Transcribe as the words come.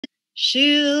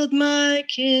Shield my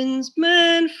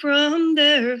kinsmen from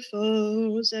their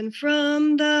foes and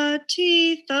from the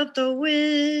teeth of the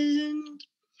wind.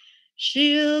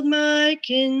 Shield my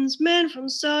kinsmen from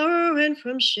sorrow and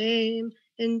from shame,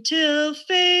 until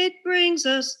fate brings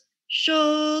us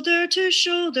shoulder to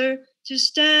shoulder to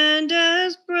stand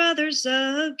as brothers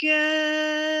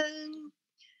again.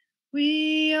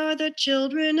 We are the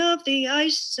children of the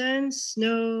ice and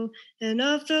snow, and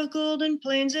of the golden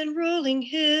plains and rolling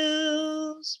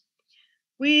hills.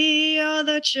 We are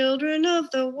the children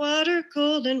of the water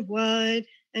cold and wide,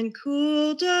 and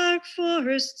cool dark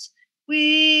forests.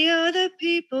 We are the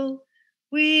people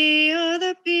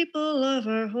of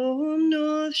our home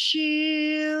North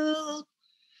Shield.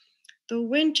 The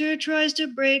winter tries to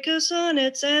break us on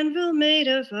its anvil made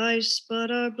of ice, but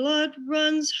our blood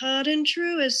runs hot and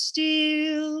true as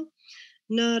steel.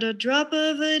 Not a drop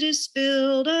of it is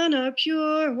spilled on our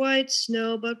pure white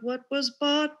snow, but what was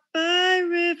bought by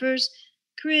rivers,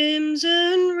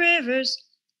 crimson rivers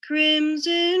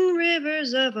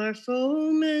of our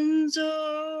foemen's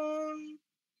own.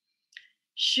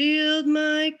 Shield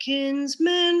my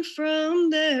kinsmen from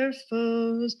their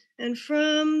foes and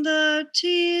from the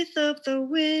teeth of the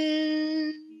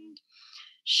wind.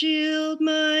 Shield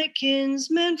my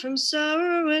kinsmen from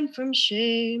sorrow and from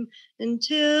shame,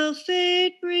 until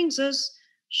fate brings us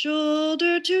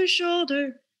shoulder to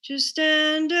shoulder to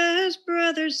stand as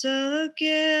brothers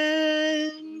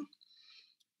again.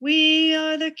 We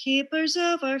are the keepers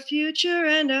of our future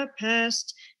and our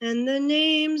past, and the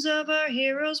names of our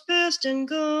heroes past and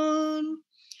gone,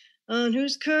 on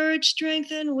whose courage, strength,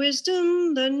 and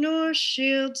wisdom the North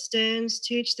Shield stands.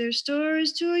 Teach their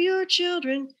stories to your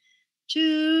children,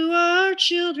 to our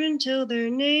children, till their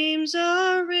names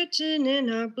are written in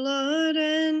our blood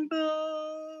and bone.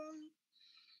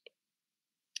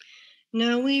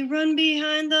 Now we run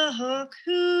behind the hawk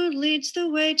who leads the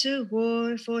way to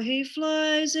war, for he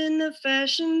flies in the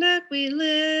fashion that we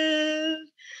live.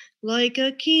 Like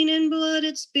a keen and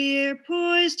blooded spear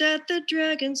poised at the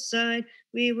dragon's side,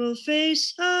 we will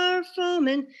face our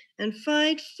foemen and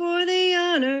fight for the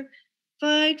honor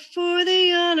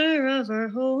of our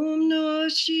home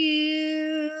North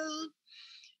Shield.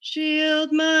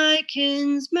 Shield my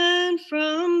kinsmen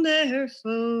from their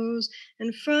foes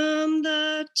and from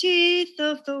the teeth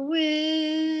of the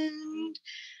wind.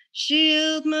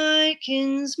 Shield my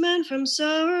kinsmen from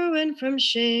sorrow and from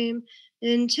shame,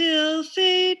 until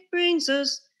fate brings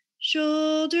us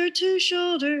shoulder to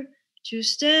shoulder to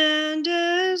stand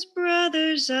as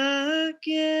brothers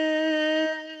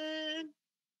again.